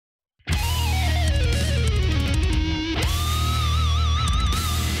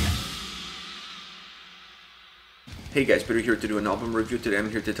Hey guys, Peter here to do an album review. Today I'm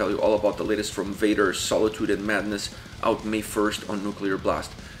here to tell you all about the latest from Vader, Solitude and Madness, out May 1st on Nuclear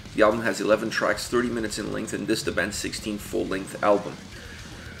Blast. The album has 11 tracks, 30 minutes in length, and this is the band's 16th full-length album.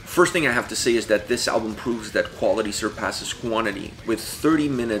 First thing I have to say is that this album proves that quality surpasses quantity. With 30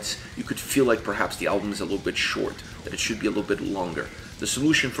 minutes, you could feel like perhaps the album is a little bit short, that it should be a little bit longer. The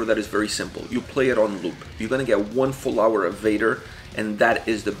solution for that is very simple. You play it on loop. You're going to get 1 full hour of Vader, and that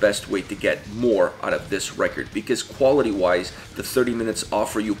is the best way to get more out of this record, because quality-wise, the 30 minutes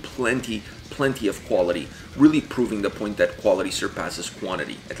offer you plenty of quality, really proving the point that quality surpasses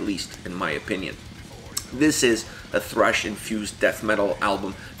quantity, at least in my opinion. This is a thrash-infused death metal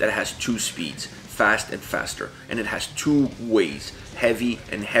album that has 2 speeds, fast and faster, and it has 2 ways, heavy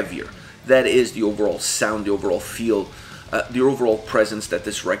and heavier. That is the overall sound, the overall feel, the overall presence that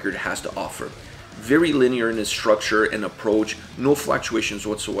this record has to offer. Very linear in its structure and approach, no fluctuations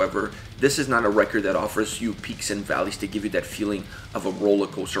whatsoever. This is not a record that offers you peaks and valleys to give you that feeling of a roller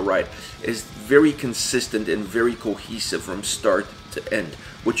coaster ride. It's very consistent and very cohesive from start to end.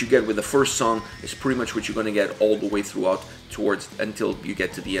 What you get with the first song is pretty much what you're going to get all the way throughout until you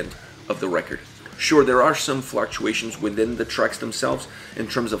get to the end of the record. Sure, there are some fluctuations within the tracks themselves in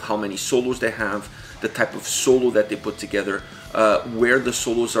terms of how many solos they have, the type of solo that they put together, where the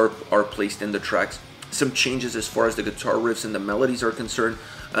solos are placed in the tracks, some changes as far as the guitar riffs and the melodies are concerned,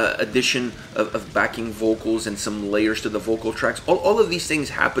 addition of backing vocals and some layers to the vocal tracks. All of these things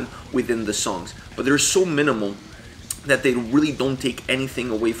happen within the songs, but they're so minimal that they really don't take anything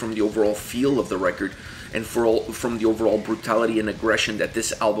away from the overall feel of the record and from the overall brutality and aggression that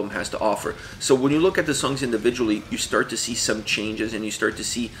this album has to offer. So when you look at the songs individually, you start to see some changes and you start to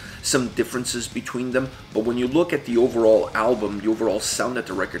see some differences between them. But when you look at the overall album, the overall sound that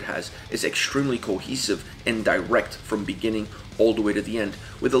the record has is extremely cohesive and direct from beginning all the way to the end,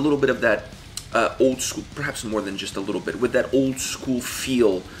 with a little bit of that old school, perhaps more than just a little bit, with that old school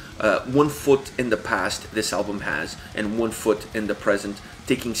feel. 1 foot in the past this album has, and 1 foot in the present,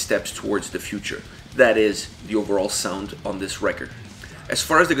 taking steps towards the future. That is the overall sound on this record. As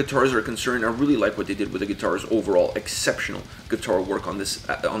far as the guitars are concerned, I really like what they did with the guitars overall. Exceptional guitar work on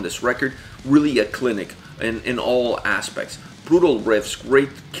this record. Really a clinic in all aspects. Brutal riffs, great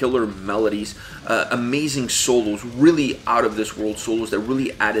killer melodies, amazing solos, really out of this world solos that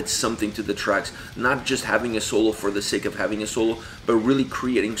really added something to the tracks. Not just having a solo for the sake of having a solo, but really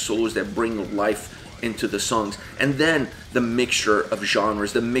creating solos that bring life into the songs. And then the mixture of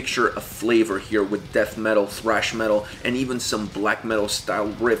genres, the mixture of flavor here with death metal, thrash metal, and even some black metal style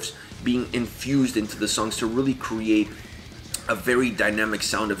riffs being infused into the songs to really create a very dynamic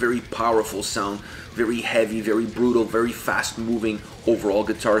sound, a very powerful sound, very heavy, very brutal, very fast moving overall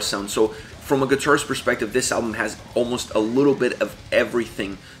guitar sound. So from a guitarist perspective, this album has almost a little bit of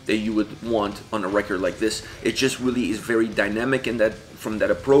everything that you would want on a record like this. It just really is very dynamic in that, from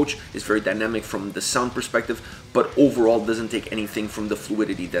that approach. It's very dynamic from the sound perspective, but overall doesn't take anything from the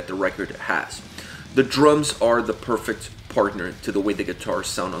fluidity that the record has. The drums are the perfect partner to the way the guitars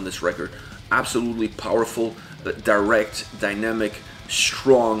sound on this record. Absolutely powerful, direct, dynamic,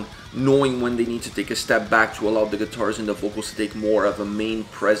 strong, knowing when they need to take a step back to allow the guitars and the vocals to take more of a main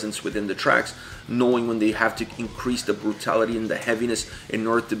presence within the tracks, knowing when they have to increase the brutality and the heaviness in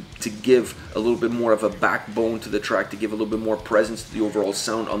order to give a little bit more of a backbone to the track, to give a little bit more presence to the overall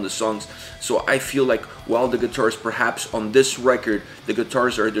sound on the songs. So I feel like while the guitars, perhaps on this record, the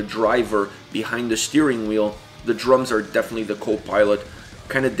guitars are the driver behind the steering wheel, the drums are definitely the co-pilot,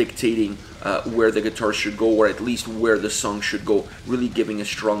 kind of dictating where the guitar should go, or at least where the song should go, really giving a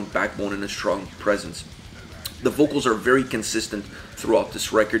strong backbone and a strong presence. The vocals are very consistent throughout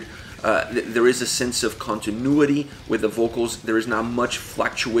this record. There is a sense of continuity with the vocals. There is not much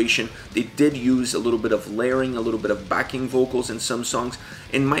fluctuation. They did use a little bit of layering, a little bit of backing vocals in some songs.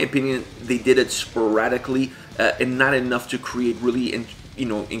 In my opinion, they did it sporadically and not enough to create really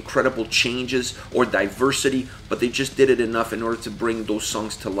incredible changes or diversity, but they just did it enough in order to bring those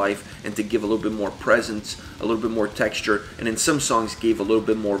songs to life and to give a little bit more presence, a little bit more texture, and in some songs gave a little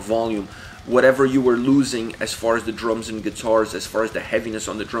bit more volume. Whatever you were losing as far as the drums and guitars, as far as the heaviness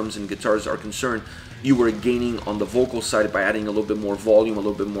on the drums and guitars are concerned, you were gaining on the vocal side by adding a little bit more volume, a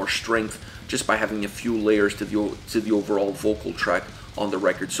little bit more strength, just by having a few layers to the overall vocal track on the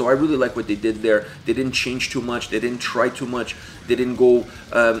record. So I really like what they did there. They didn't change too much, they didn't try too much, they didn't go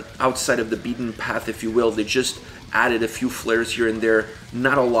outside of the beaten path, if you will. They just added a few flares here and there,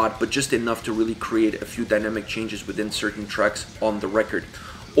 not a lot, but just enough to really create a few dynamic changes within certain tracks on the record.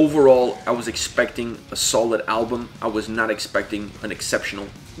 Overall, I was expecting a solid album. I was not expecting an exceptional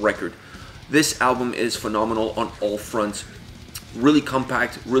record. This album is phenomenal on all fronts. Really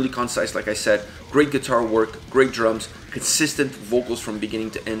compact, really concise, like I said. Great guitar work, great drums, consistent vocals from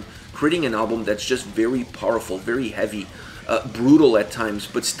beginning to end, creating an album that's just very powerful, very heavy, brutal at times,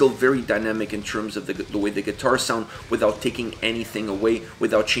 but still very dynamic in terms of the way the guitars sound without taking anything away,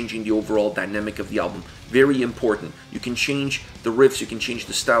 without changing the overall dynamic of the album. Very important. You can change the riffs, you can change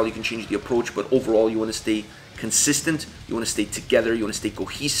the style, you can change the approach, but overall you want to stay consistent, you want to stay together, you want to stay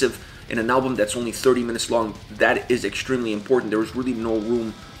cohesive. In an album that's only 30 minutes long, that is extremely important. There is really no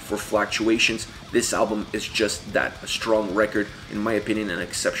room for fluctuations. This album is just that, a strong record, in my opinion, an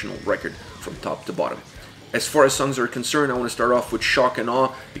exceptional record from top to bottom. As far as songs are concerned, I want to start off with Shock and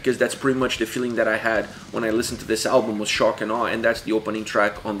Awe, because that's pretty much the feeling that I had when I listened to this album, was Shock and Awe, and that's the opening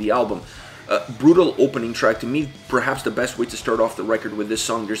track on the album. Brutal opening track, to me, perhaps the best way to start off the record with this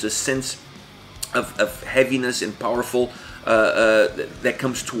song. There's a sense of heaviness and powerful that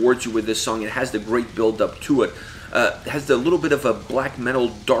comes towards you with this song. It has the great build up to it. It has a little bit of a black metal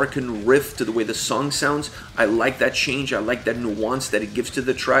darkened riff to the way the song sounds. I like that change. I like that nuance that it gives to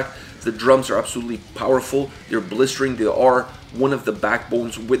the track. The drums are absolutely powerful. They're blistering. They are one of the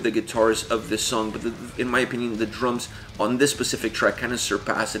backbones with the guitars of this song. But in my opinion, the drums on this specific track kind of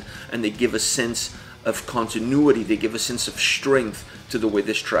surpass it, and they give a sense of continuity. They give a sense of strength to the way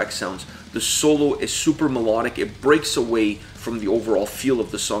this track sounds. The solo is super melodic. It breaks away from the overall feel of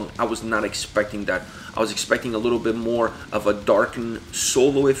the song. I was not expecting that. I was expecting a little bit more of a darkened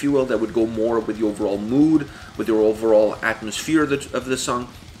solo, if you will, that would go more with the overall mood, with the overall atmosphere of the song.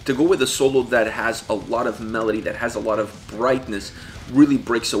 To go with a solo that has a lot of melody, that has a lot of brightness, really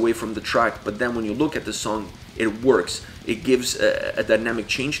breaks away from the track. But then when you look at the song, it works. It gives a dynamic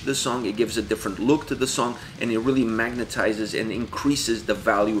change to the song, it gives a different look to the song, and it really magnetizes and increases the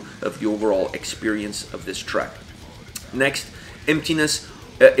value of the overall experience of this track. Next, Emptiness.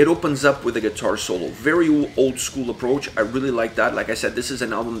 It opens up with a guitar solo. Very old school approach. I really like that. Like I said, this is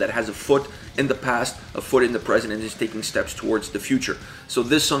an album that has a foot in the past, a foot in the present, and is taking steps towards the future. So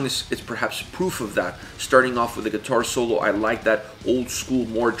this song is perhaps proof of that. Starting off with a guitar solo, I like that old school,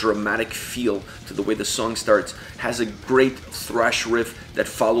 more dramatic feel to the way the song starts. Has a great thrash riff that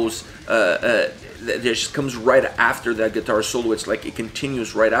follows, that just comes right after that guitar solo. It's like it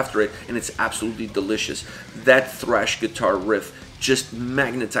continues right after it, and it's absolutely delicious. That thrash guitar riff just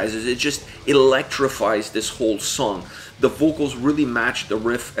magnetizes, it just electrifies this whole song. The vocals really match the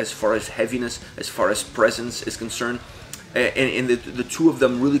riff as far as heaviness, as far as presence is concerned, and the two of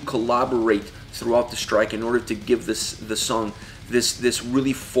them really collaborate throughout this track in order to give the song this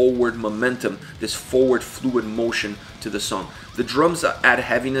really forward momentum, this forward fluid motion to the song. The drums add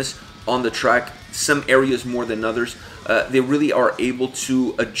heaviness on the track, some areas more than others. They really are able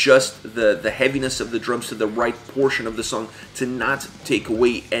to adjust the heaviness of the drums to the right portion of the song to not take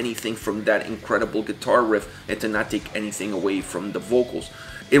away anything from that incredible guitar riff and to not take anything away from the vocals.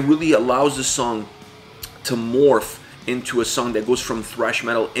 It really allows the song to morph into a song that goes from thrash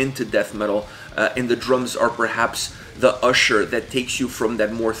metal into death metal, and the drums are perhaps the usher that takes you from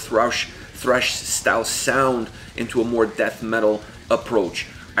that more thrash style sound into a more death metal approach.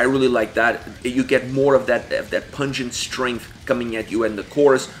 I really like that. You get more of that pungent strength coming at you in the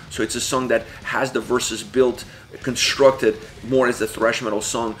chorus. So it's a song that has the verses built, constructed more as a thrash metal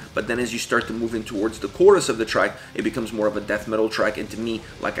song. But then as you start to move in towards the chorus of the track, it becomes more of a death metal track. And to me,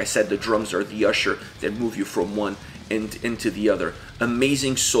 like I said, the drums are the usher that move you from one into the other.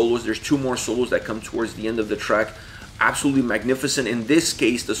 Amazing solos. There's two more solos that come towards the end of the track. Absolutely magnificent. In this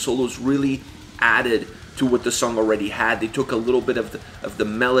case, the solos really added to what the song already had. They took a little bit of the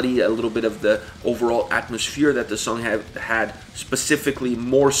melody, a little bit of the overall atmosphere that the song had, specifically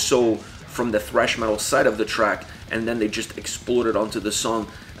more so from the thrash metal side of the track, and then they just exploded onto the song,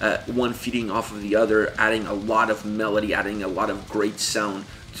 one feeding off of the other, adding a lot of melody, adding a lot of great sound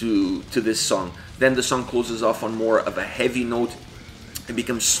to this song. Then the song closes off on more of a heavy note. It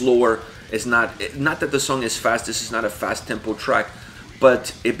becomes slower. It's not that the song is fast. This is not a fast tempo track,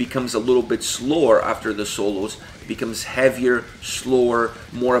 but it becomes a little bit slower after the solos. It becomes heavier, slower,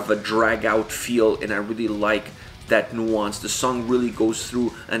 more of a drag out feel, and I really like that nuance. The song really goes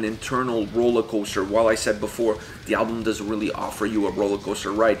through an internal roller coaster. While I said before, the album doesn't really offer you a roller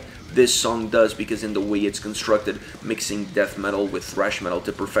coaster ride, this song does, because in the way it's constructed, mixing death metal with thrash metal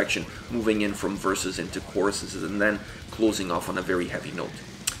to perfection, moving in from verses into choruses, and then closing off on a very heavy note.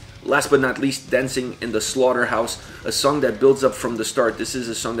 Last but not least, Dancing in the Slaughterhouse, a song that builds up from the start. This is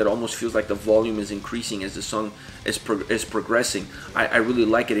a song that almost feels like the volume is increasing as the song is progressing. I really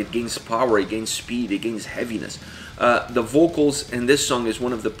like it. It gains power, it gains speed, it gains heaviness. The vocals in this song is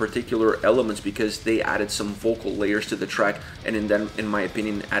one of the particular elements because they added some vocal layers to the track, and in my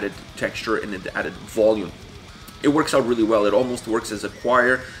opinion, added texture and it added volume. it works out really well. It almost works as a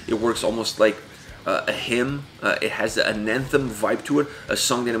choir. It works almost like a hymn. It has an anthem vibe to it, a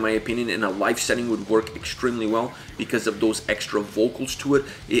song that in my opinion in a live setting would work extremely well because of those extra vocals to it.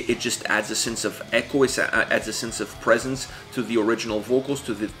 It just adds a sense of echo, it adds a sense of presence to the original vocals,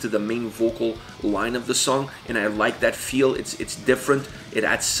 to the main vocal line of the song, and I like that feel. It's different. It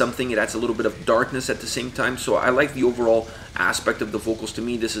adds something. It adds a little bit of darkness at the same time, so I like the overall aspect of the vocals. To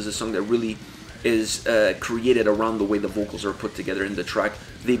me, this is a song that really is created around the way the vocals are put together in the track.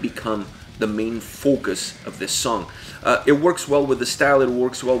 They become the main focus of this song. It works well with the style, it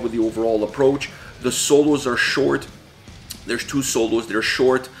works well with the overall approach. The solos are short. There's 2 solos, they're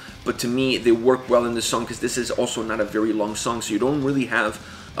short, but to me they work well in the song because this is also not a very long song, so you don't really have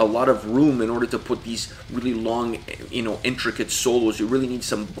a lot of room in order to put these really long, you know, intricate solos. You really need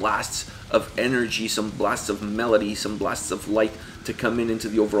some blasts of energy, some blasts of melody, some blasts of light to come into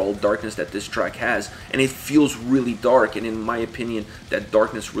the overall darkness that this track has, and it feels really dark, and in my opinion that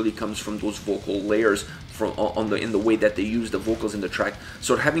darkness really comes from those vocal layers in the way that they use the vocals in the track.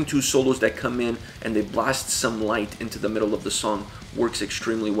 So having 2 solos that come in and they blast some light into the middle of the song works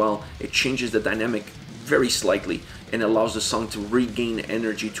extremely well. It changes the dynamic very slightly and allows the song to regain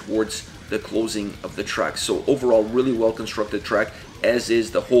energy towards the closing of the track. So overall, really well constructed track, as is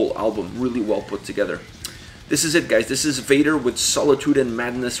the whole album, really well put together. This is it, guys. This is Vader with Solitude and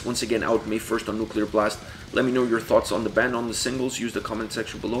Madness, once again out May 1st on Nuclear Blast. Let me know your thoughts on the band, on the singles. Use the comment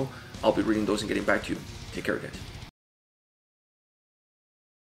section below. I'll be reading those and getting back to you. Take care, guys.